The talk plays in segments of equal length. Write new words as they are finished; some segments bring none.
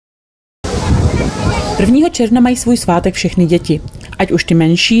1. června mají svůj svátek všechny děti. Ať už ty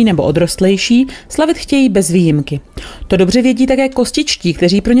menší nebo odrostlejší, slavit chtějí bez výjimky. To dobře vědí také kostičtí,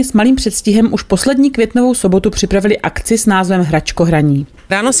 kteří pro ně s malým předstihem už poslední květnovou sobotu připravili akci s názvem Hračkohraní.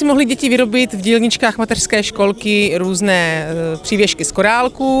 Ráno si mohli děti vyrobit v dílničkách mateřské školky různé přívěšky z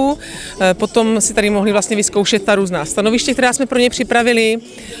korálků, potom si tady mohli vlastně vyzkoušet ta různá stanoviště, která jsme pro ně připravili.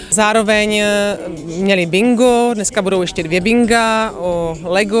 Zároveň měli bingo, dneska budou ještě 2 binga o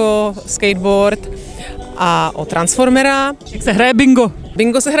Lego, skateboard a o Transformera. Jak se hraje bingo?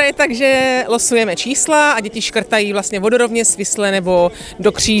 Bingo se hraje tak, že losujeme čísla a děti škrtají vlastně vodorovně, svisle nebo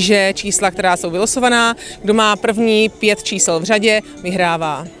do kříže čísla, která jsou vylosovaná. Kdo má první 5 čísel v řadě,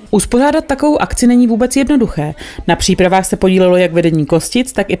 vyhrává. Uspořádat takovou akci není vůbec jednoduché. Na přípravách se podílelo jak vedení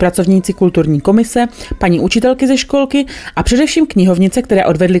Kostic, tak i pracovníci kulturní komise, paní učitelky ze školky a především knihovnice, které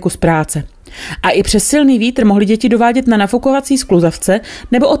odvedly kus práce. A i přes silný vítr mohli děti dovádět na nafukovací skluzavce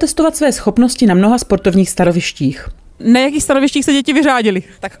nebo otestovat své schopnosti na mnoha sportovních stanovištích. Na jakých stanovištích se děti vyřádily?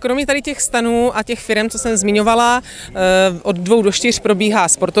 Tak kromě tady těch stanů a těch firem, co jsem zmiňovala, od 2 do 4 probíhá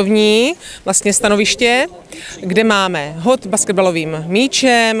sportovní vlastně stanoviště, kde máme hod basketbalovým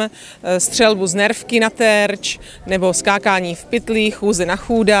míčem, střelbu z nervky na terč, nebo skákání v pytlích, chůze na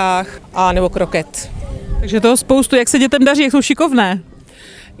chůdách a nebo kroket. Takže toho spoustu. Jak se dětem daří, jak jsou šikovné?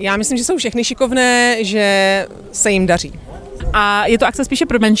 Já myslím, že jsou všechny šikovné, že se jim daří. A je to akce spíše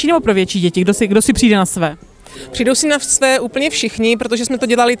pro menší nebo pro větší děti? Kdo si přijde na své? Přijdou si na své úplně všichni, protože jsme to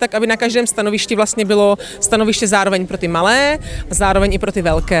dělali tak, aby na každém stanovišti vlastně bylo stanoviště zároveň pro ty malé a zároveň i pro ty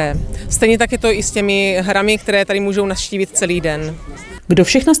velké. Stejně tak je to i s těmi hrami, které tady můžou navštívit celý den. Kdo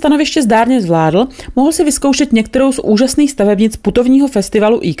všechna stanoviště zdárně zvládl, mohl si vyzkoušet některou z úžasných stavebnic putovního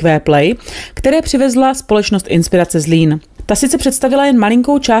festivalu IQ Play, které přivezla společnost Inspirace Zlín. Ta sice představila jen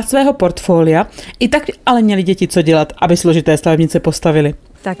malinkou část svého portfolia, i tak ale měli děti co dělat, aby složité stavebnice postavili.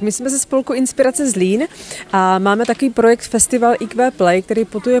 Tak my jsme ze spolku Inspirace Zlín a máme takový projekt Festival IQ Play, který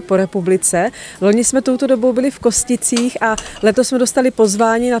putuje po republice. Loni jsme touto dobou byli v Kosticích a letos jsme dostali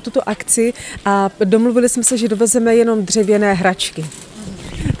pozvání na tuto akci a domluvili jsme se, že dovezeme jenom dřevěné hračky.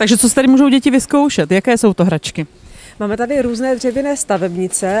 Takže co se tady můžou děti vyzkoušet? Jaké jsou to hračky? Máme tady různé dřevěné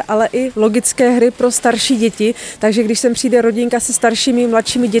stavebnice, ale i logické hry pro starší děti, takže když sem přijde rodinka se staršími,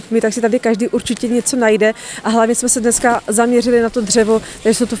 mladšími dětmi, tak si tady každý určitě něco najde a hlavně jsme se dneska zaměřili na to dřevo,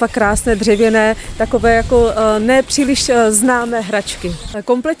 takže jsou to fakt krásné dřevěné, takové jako nepříliš známé hračky.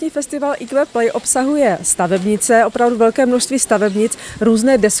 Kompletní festival IQ Play obsahuje stavebnice, opravdu velké množství stavebnic,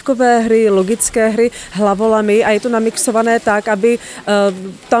 různé deskové hry, logické hry, hlavolamy a je to namixované tak, aby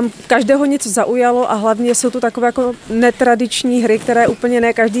tam každého něco zaujalo a hlavně jsou to takové jako netradiční hry, které úplně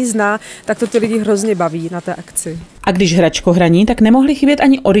ne každý zná, tak to ty lidi hrozně baví na té akci. A když hračkohraní, tak nemohly chybět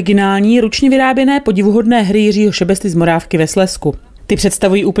ani originální, ručně vyráběné podivuhodné hry Jiřího Šebesty z Morávky ve Slezsku. Ty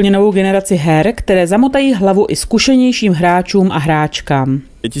představují úplně novou generaci her, které zamotají hlavu i zkušenějším hráčům a hráčkám.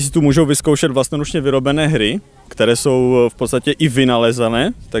 Děti si tu můžou vyzkoušet vlastnoručně vyrobené hry, které jsou v podstatě i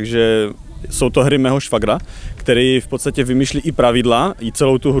vynalezené, takže jsou to hry mého švagra, který v podstatě vymýšlí i pravidla, i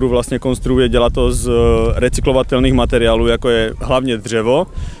celou tu hru vlastně konstruuje, dělá to z recyklovatelných materiálů, jako je hlavně dřevo,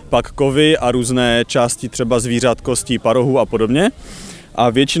 pak kovy a různé části třeba zvířat, kostí, parohů a podobně. A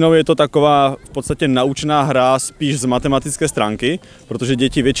většinou je to taková v podstatě naučná hra spíš z matematické stránky, protože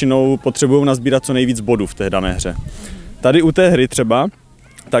děti většinou potřebují nazbírat co nejvíc bodů v té dané hře. Tady u té hry třeba,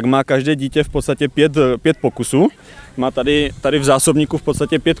 tak má každé dítě v podstatě 5 pokusů, má tady v zásobníku v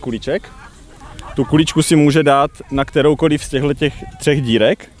podstatě 5 kuliček. Tu kuličku si může dát na kteroukoliv z těch 3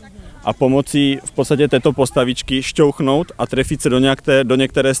 dírek a pomocí v podstatě této postavičky šťouchnout a trefit se do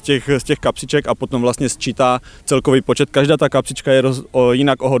některé z těch kapsiček a potom vlastně sčítá celkový počet. Každá ta kapsička je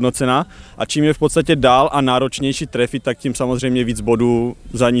jinak ohodnocená a čím je v podstatě dál a náročnější trefit, tak tím samozřejmě víc bodů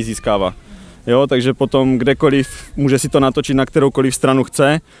za ní získává. Jo, takže potom kdekoliv může si to natočit na kteroukoliv stranu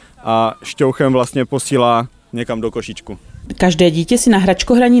chce a šťouchem vlastně posílá někam do košíčku. Každé dítě si na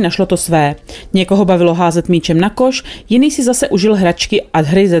hračkohraní našlo to své. Někoho bavilo házet míčem na koš, jiný si zase užil hračky a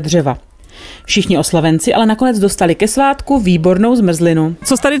hry ze dřeva. Všichni oslavenci ale nakonec dostali ke svátku výbornou zmrzlinu.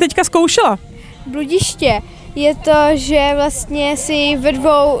 Co jsi tady teďka zkoušela? Bludiště. Je to, že vlastně si ve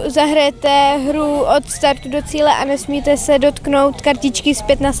 2 zahrajete hru od startu do cíle a nesmíte se dotknout kartičky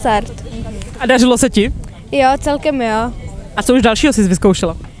zpět na start. A dařilo se ti? Jo, celkem jo. A co už dalšího jsi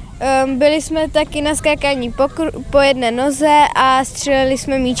vyzkoušela? Byli jsme taky na skákání po jedné noze a střelili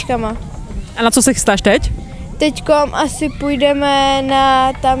jsme míčkama. A na co se chystáš teď? Teďkom asi půjdeme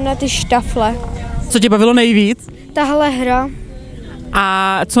tam na ty štafle. Co tě bavilo nejvíc? Tahle hra.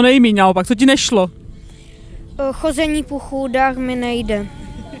 A co nejméně naopak, co ti nešlo? Chození po chůdách mi nejde.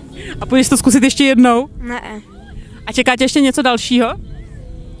 A půjdeš to zkusit ještě jednou? Ne. A čeká tě ještě něco dalšího?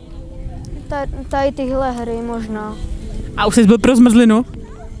 tady tyhle hry možná. A už jsi byl pro zmrzlinu?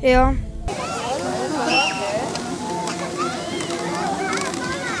 Jo.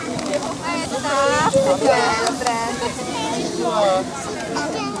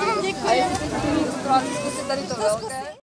 Děkuji.